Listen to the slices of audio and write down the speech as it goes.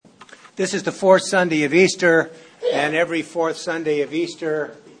This is the fourth Sunday of Easter, and every fourth Sunday of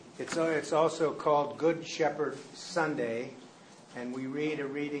Easter, it's also called Good Shepherd Sunday, and we read a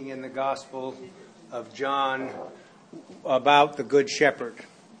reading in the Gospel of John about the Good Shepherd,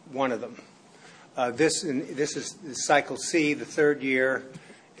 one of them. This is cycle C, the third year,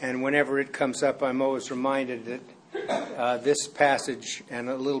 and whenever it comes up, I'm always reminded that this passage and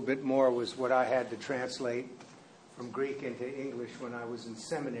a little bit more was what I had to translate from Greek into English when I was in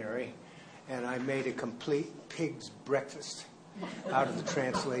seminary, and I made a complete pig's breakfast out of the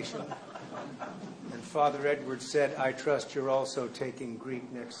translation. And Father Edward said, "I trust you're also taking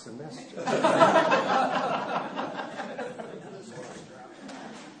Greek next semester."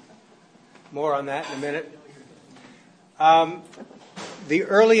 More on that in a minute. The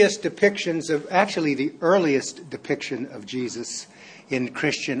earliest depiction of Jesus in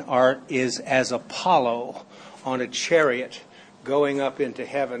Christian art is as Apollo on a chariot going up into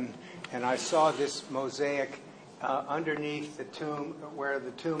heaven. And I saw this mosaic underneath the tomb, where the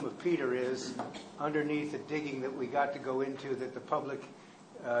tomb of Peter is, underneath the digging that we got to go into that the public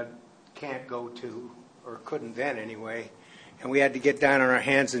can't go to, or couldn't then anyway. And we had to get down on our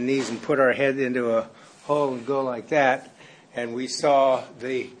hands and knees and put our head into a hole and go like that. And we saw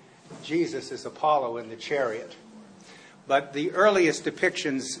the Jesus as Apollo in the chariot. But the earliest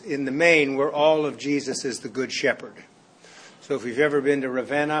depictions in the main were all of Jesus as the Good Shepherd. So if you've ever been to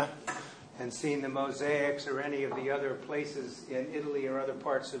Ravenna and seen the mosaics or any of the other places in Italy or other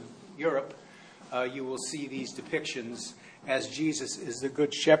parts of Europe, you will see these depictions as Jesus is the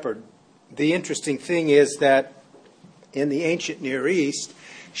Good Shepherd. The interesting thing is that in the ancient Near East,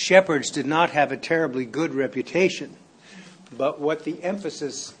 shepherds did not have a terribly good reputation. But what the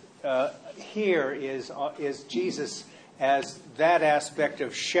emphasis here is Jesus as that aspect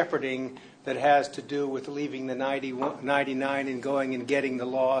of shepherding that has to do with leaving the 99 and going and getting the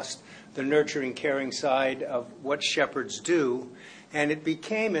lost, the nurturing, caring side of what shepherds do. And it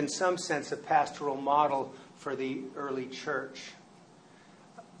became, in some sense, a pastoral model for the early church.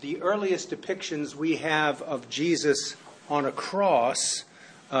 The earliest depictions we have of Jesus on a cross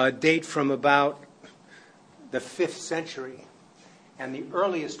date from about the 5th century. And the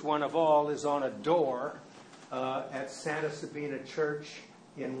earliest one of all is on a door at Santa Sabina Church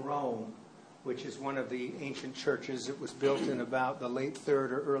in Rome, which is one of the ancient churches. It was built in about the late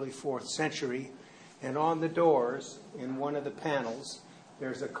 3rd or early 4th century. And on the doors, in one of the panels,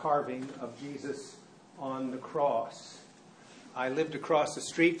 there's a carving of Jesus on the cross. I lived across the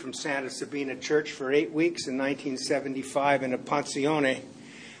street from Santa Sabina Church for 8 weeks in 1975 in a pensione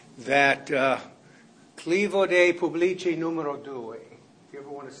that Clivo dei Pubblici numero 2. If you ever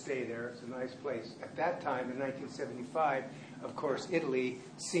want to stay there, it's a nice place. At that time, in 1975, of course, Italy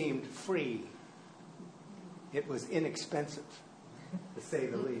seemed free. It was inexpensive, to say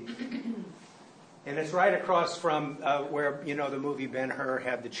the least. And it's right across from where, the movie Ben-Hur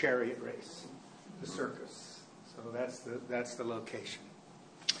had the chariot race, the circus. So that's the location.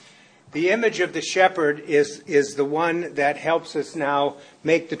 The image of the shepherd is the one that helps us now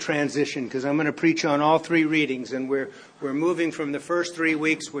make the transition, because I'm going to preach on all three readings, and we're moving from the first 3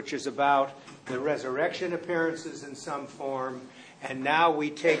 weeks, which is about the resurrection appearances in some form, and now we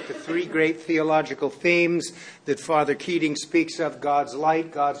take the three great theological themes that Father Keating speaks of, God's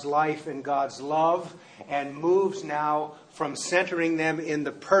light, God's life, and God's love, and moves now from centering them in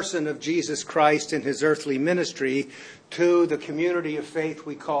the person of Jesus Christ and his earthly ministry to the community of faith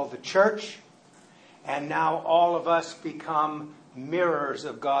we call the church. And now all of us become mirrors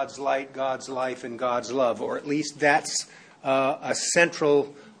of God's light, God's life, and God's love. Or at least that's a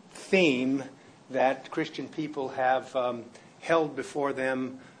central theme that Christian people have held before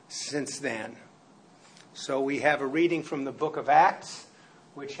them since then. So we have a reading from the book of Acts,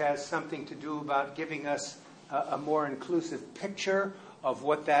 which has something to do about giving us a more inclusive picture of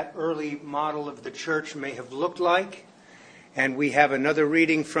what that early model of the church may have looked like. And we have another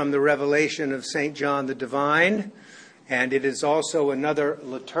reading from the Revelation of St. John the Divine. And it is also another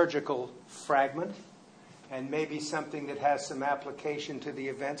liturgical fragment, and maybe something that has some application to the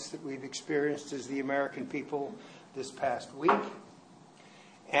events that we've experienced as the American people this past week.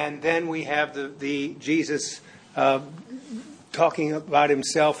 And then we have the Jesus talking about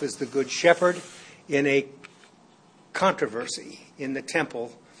himself as the Good Shepherd in a controversy in the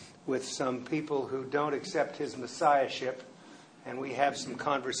temple with some people who don't accept his messiahship. And we have some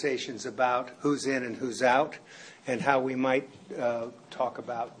conversations about who's in and who's out and how we might talk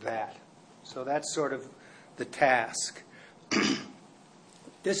about that. So that's sort of the task.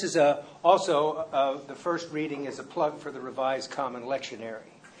 This is also the first reading is a plug for the Revised Common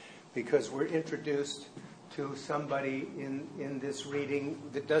Lectionary, because we're introduced to somebody in this reading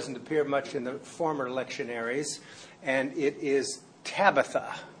that doesn't appear much in the former lectionaries, and it is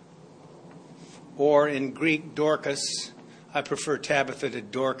Tabitha, or in Greek, Dorcas. I prefer Tabitha to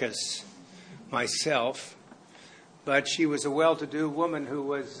Dorcas myself. But she was a well-to-do woman who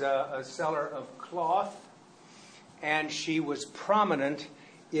was a seller of cloth, and she was prominent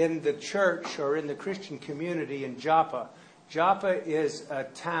in the church or in the Christian community in Joppa. Joppa is a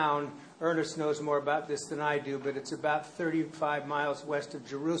town, Ernest knows more about this than I do, but it's about 35 miles west of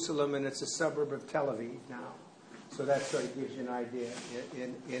Jerusalem, and it's a suburb of Tel Aviv now. So that sort of gives you an idea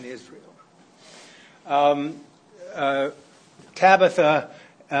in Israel. Tabitha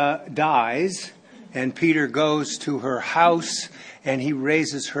dies, and Peter goes to her house, and he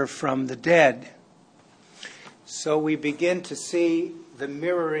raises her from the dead. So we begin to see the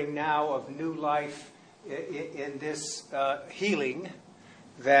mirroring now of new life in this healing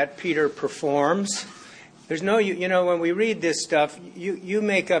that Peter performs. There's no, when we read this stuff, you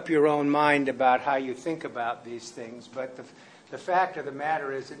make up your own mind about how you think about these things. But the fact of the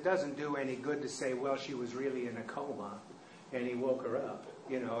matter is, it doesn't do any good to say, well, she was really in a coma, and he woke her up.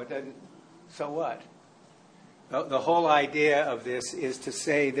 It doesn't. So what? The whole idea of this is to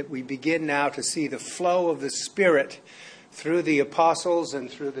say that we begin now to see the flow of the Spirit through the apostles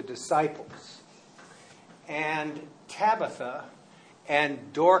and through the disciples. And Tabitha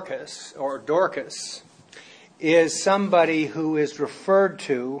and Dorcas, is somebody who is referred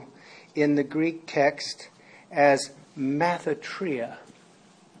to in the Greek text as Mathatria.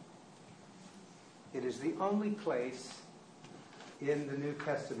 It is the only place in the New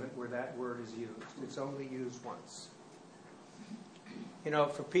Testament where that word is used. It's only used once.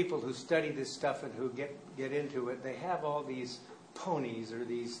 For people who study this stuff and who get into it, they have all these ponies or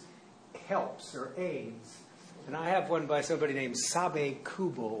these helps or aids. And I have one by somebody named Sabe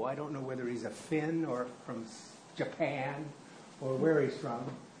Kubo. I don't know whether he's a Finn or from Japan or where he's from.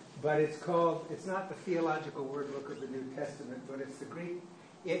 But it's not the theological word book of the New Testament, but it's the Greek.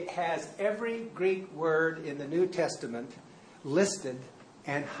 It has every Greek word in the New Testament listed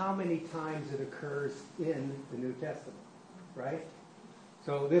and how many times it occurs in the New Testament, right?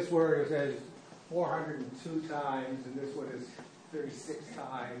 So this word says 402 times, and this one is 36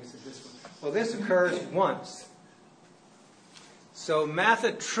 times. And this one. Well, this occurs once. So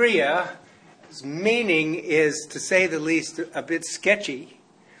Mathatria's meaning is, to say the least, a bit sketchy,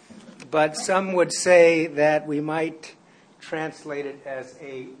 but some would say that we might translate it as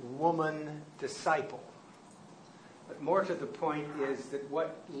a woman disciple. But more to the point is that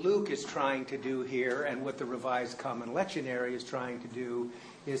what Luke is trying to do here, and what the Revised Common Lectionary is trying to do,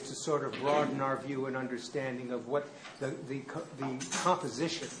 is to sort of broaden our view and understanding of what the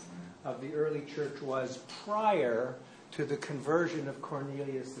composition of the early church was prior to the conversion of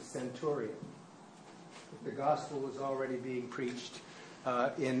Cornelius the centurion. The gospel was already being preached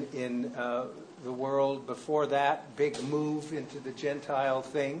in the world before that big move into the Gentile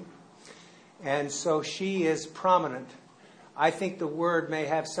thing. And so she is prominent. I think the word may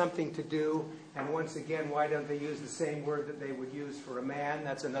have something to do, and once again, why don't they use the same word that they would use for a man?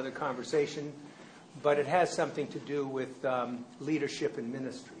 That's another conversation. But it has something to do with leadership and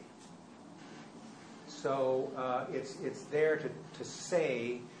ministry. So it's there to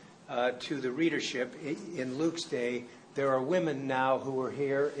say to the readership, in Luke's day, there are women now who are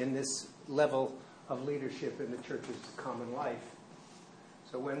here in this level of leadership in the church's common life.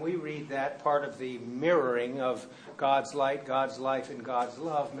 So when we read that, part of the mirroring of God's light, God's life, and God's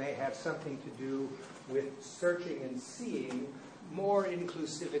love may have something to do with searching and seeing more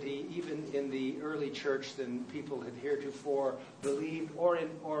inclusivity even in the early church than people had heretofore believed, or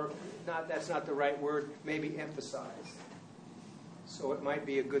not, that's not the right word, maybe emphasized. So it might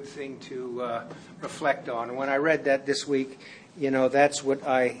be a good thing to reflect on. And when I read that this week, that's what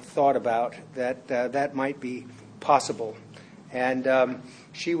I thought about, that might be possible. And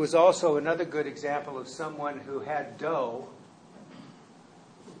she was also another good example of someone who had dough,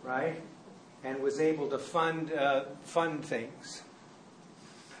 right? And was able to fund things.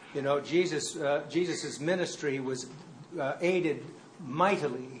 Jesus' ministry was aided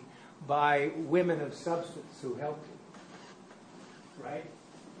mightily by women of substance who helped him, right?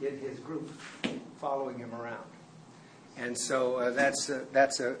 In his group, following him around. And so that's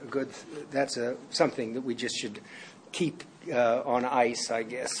something that we just should keep on ice, I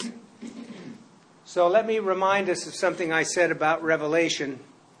guess. So let me remind us of something I said about Revelation.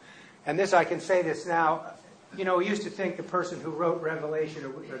 And this, I can say this now. We used to think the person who wrote Revelation,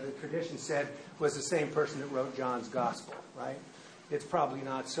 or the tradition said, was the same person that wrote John's Gospel, right? It's probably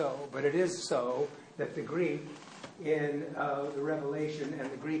not so. But it is so that the Greek in the Revelation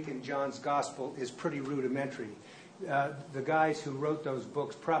and the Greek in John's Gospel is pretty rudimentary. The guys who wrote those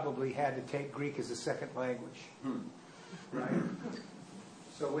books probably had to take Greek as a second language, right?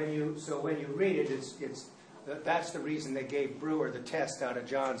 So when you read it, that's the reason they gave Breuer the test out of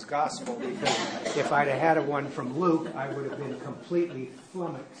John's Gospel, because if I'd have had one from Luke, I would have been completely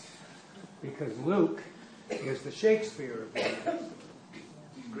flummoxed, because Luke is the Shakespeare of the New Testament.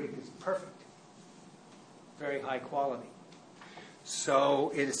 Greek is perfect, very high quality.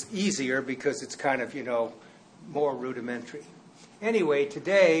 So it's easier because it's kind of, more rudimentary. Anyway,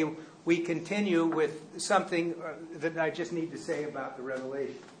 today we continue with something that I just need to say about the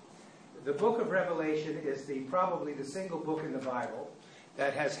Revelation. The book of Revelation is probably the single book in the Bible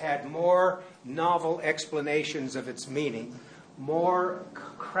that has had more novel explanations of its meaning, more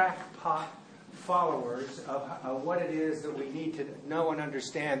crackpot followers of what it is that we need to know and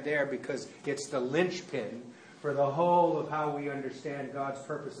understand there, because it's the linchpin for the whole of how we understand God's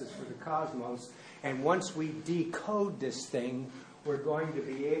purposes for the cosmos. And once we decode this thing, we're going to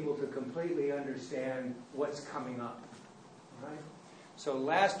be able to completely understand what's coming up. Right? So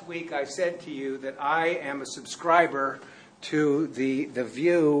last week I said to you that I am a subscriber to the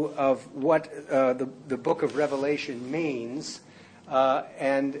view of what the book of Revelation means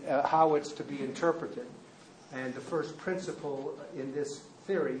and how it's to be interpreted. And the first principle in this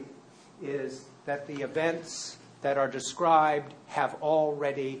theory is that the events that are described have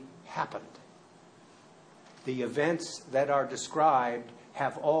already happened. The events that are described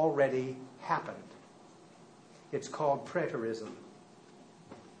have already happened. It's called preterism.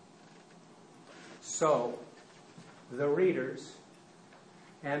 So, the readers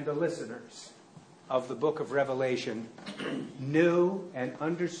and the listeners of the book of Revelation knew and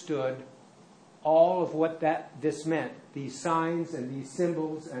understood all of what this meant, these signs and these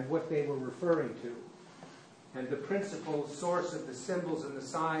symbols and what they were referring to. And the principal source of the symbols and the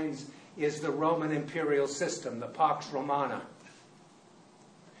signs is the Roman imperial system, the Pax Romana.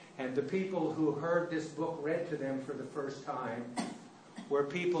 And the people who heard this book read to them for the first time were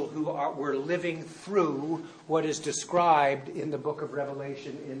people who were living through what is described in the book of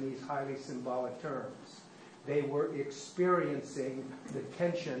Revelation in these highly symbolic terms. They were experiencing the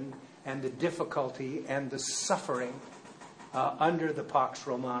tension and the difficulty and the suffering under the Pax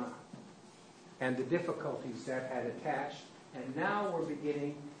Romana and the difficulties that had attached. And now we're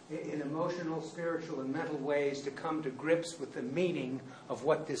beginning in emotional, spiritual, and mental ways to come to grips with the meaning of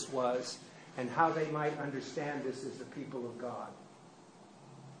what this was and how they might understand this as the people of God.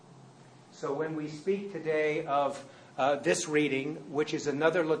 So when we speak today of this reading, which is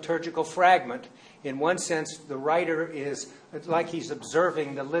another liturgical fragment, in one sense the writer is like he's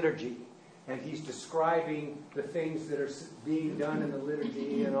observing the liturgy, and he's describing the things that are being done in the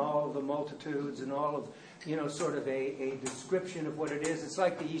liturgy and all of the multitudes and all of, sort of a description of what it is. It's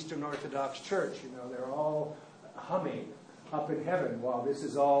like the Eastern Orthodox Church, they're all humming up in heaven while this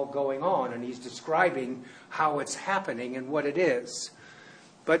is all going on, and he's describing how it's happening and what it is.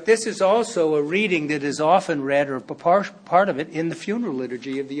 But this is also a reading that is often read, or part of it, in the funeral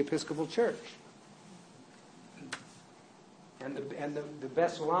liturgy of the Episcopal Church. And the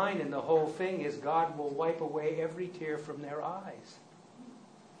best line in the whole thing is, God will wipe away every tear from their eyes.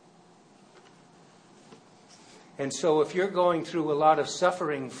 And so if you're going through a lot of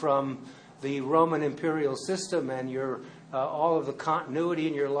suffering from the Roman imperial system, and all of the continuity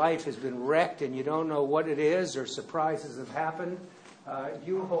in your life has been wrecked and you don't know what it is, or surprises have happened,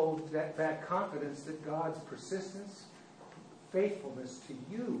 you hold that confidence that God's persistence, faithfulness to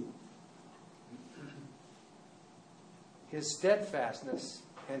you, His steadfastness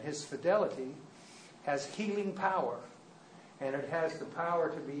and His fidelity has healing power. And it has the power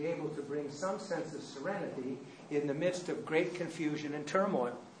to be able to bring some sense of serenity in the midst of great confusion and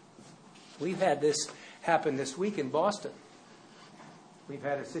turmoil. We've had this happen this week in Boston. We've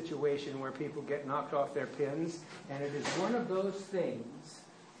had a situation where people get knocked off their pins, and it is one of those things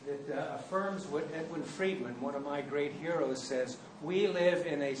that affirms what Edwin Friedman, one of my great heroes, says. We live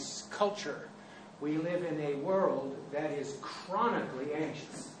in a culture, we live in a world that is chronically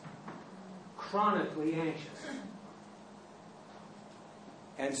anxious. Chronically anxious.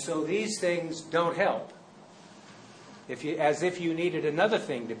 And so these things don't help. As if you needed another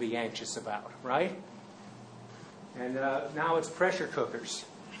thing to be anxious about, right? And now it's pressure cookers,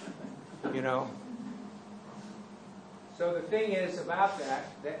 So the thing is about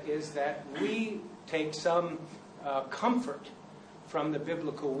that is that we take some comfort from the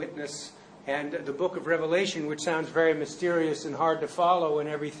biblical witness and the book of Revelation, which sounds very mysterious and hard to follow and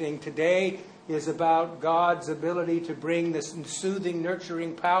everything. Today is about God's ability to bring this soothing,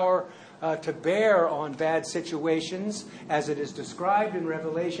 nurturing power to bear on bad situations as it is described in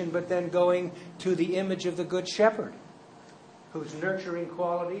Revelation, but then going to the image of the Good Shepherd, whose nurturing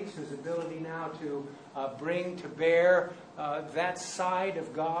qualities, whose ability now to bring to bear that side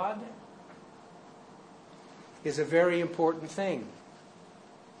of God is a very important thing.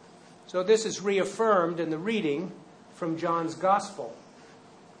 So this is reaffirmed in the reading from John's Gospel,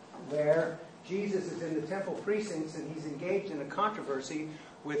 where Jesus is in the temple precincts and he's engaged in a controversy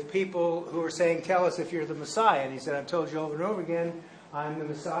with people who are saying, tell us if you're the Messiah. And he said, I've told you over and over again, I'm the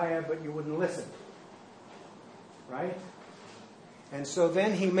Messiah, but you wouldn't listen. Right? And so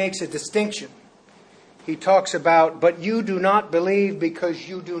then he makes a distinction. He talks about, but you do not believe because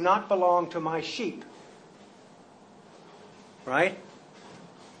you do not belong to my sheep. Right?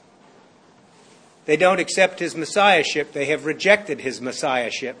 They don't accept his messiahship. They have rejected his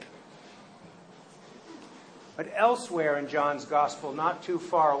messiahship. But elsewhere in John's Gospel, not too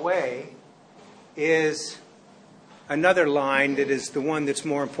far away, is another line that is the one that's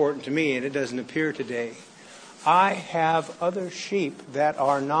more important to me, and it doesn't appear today. I have other sheep that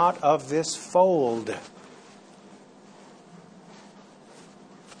are not of this fold.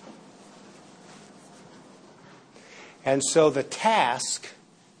 And so the task,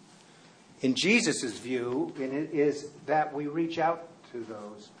 in Jesus' view, is that we reach out to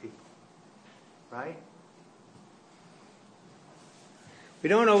those people. Right? We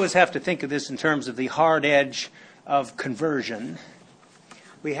don't always have to think of this in terms of the hard edge of conversion.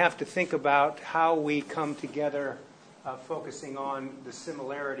 We have to think about how we come together focusing on the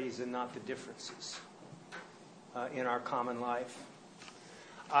similarities and not the differences in our common life.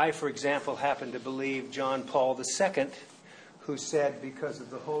 I, for example, happen to believe John Paul II, who said, because of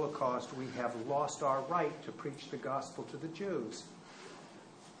the Holocaust, we have lost our right to preach the gospel to the Jews.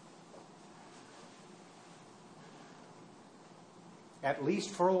 At least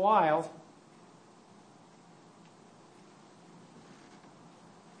for a while.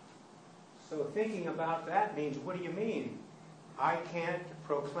 So thinking about that means, what do you mean? I can't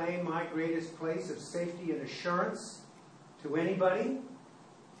proclaim my greatest place of safety and assurance to anybody?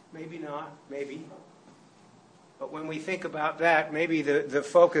 Maybe not, maybe. But when we think about that, maybe the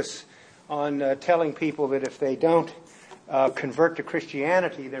focus on telling people that if they don't convert to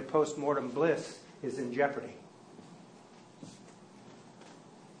Christianity, their post-mortem bliss is in jeopardy.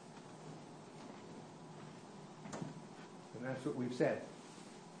 And that's what we've said.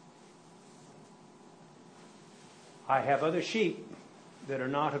 I have other sheep that are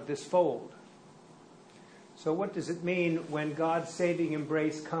not of this fold. So what does it mean when God's saving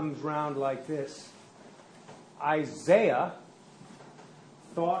embrace comes round like this? Isaiah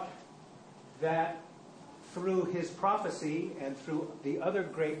thought that through his prophecy and through the other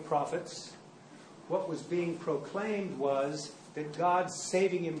great prophets, what was being proclaimed was that God's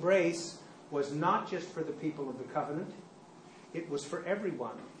saving embrace was not just for the people of the covenant, it was for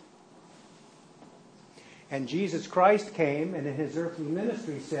everyone. And Jesus Christ came and in his earthly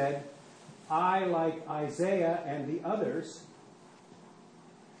ministry said, I, like Isaiah and the others,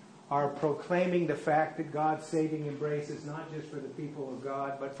 are proclaiming the fact that God's saving embrace is not just for the people of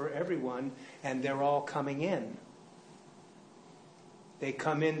God, but for everyone, and they're all coming in. They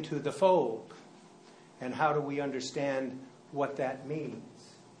come into the fold. And how do we understand what that means?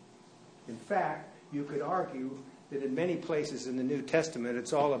 In fact, you could argue that in many places in the New Testament,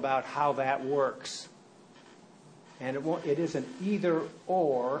 it's all about how that works. And it isn't either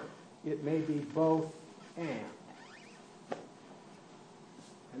or, it may be both and.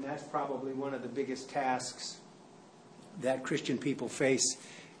 And that's probably one of the biggest tasks that Christian people face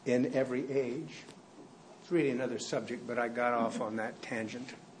in every age. It's really another subject, but I got off on that tangent.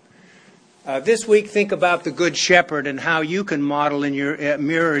 This week, think about the Good Shepherd and how you can model in your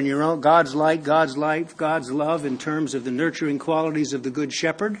mirror in your own God's light, God's life, God's love in terms of the nurturing qualities of the Good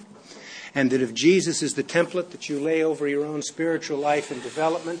Shepherd. And that if Jesus is the template that you lay over your own spiritual life and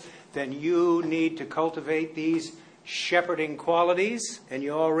development, then you need to cultivate these shepherding qualities, and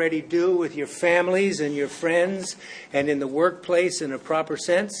you already do with your families and your friends and in the workplace in a proper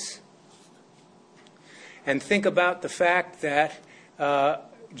sense. And think about the fact that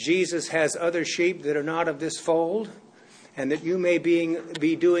Jesus has other sheep that are not of this fold, and that you may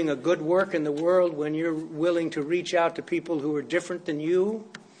be doing a good work in the world when you're willing to reach out to people who are different than you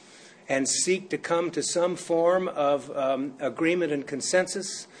and seek to come to some form of agreement and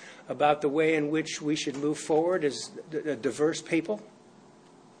consensus about the way in which we should move forward as diverse people.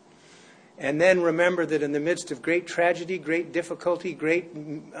 And then remember that in the midst of great tragedy, great difficulty, great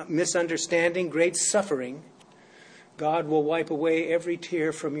misunderstanding, great suffering, God will wipe away every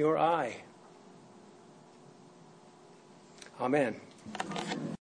tear from your eye. Amen.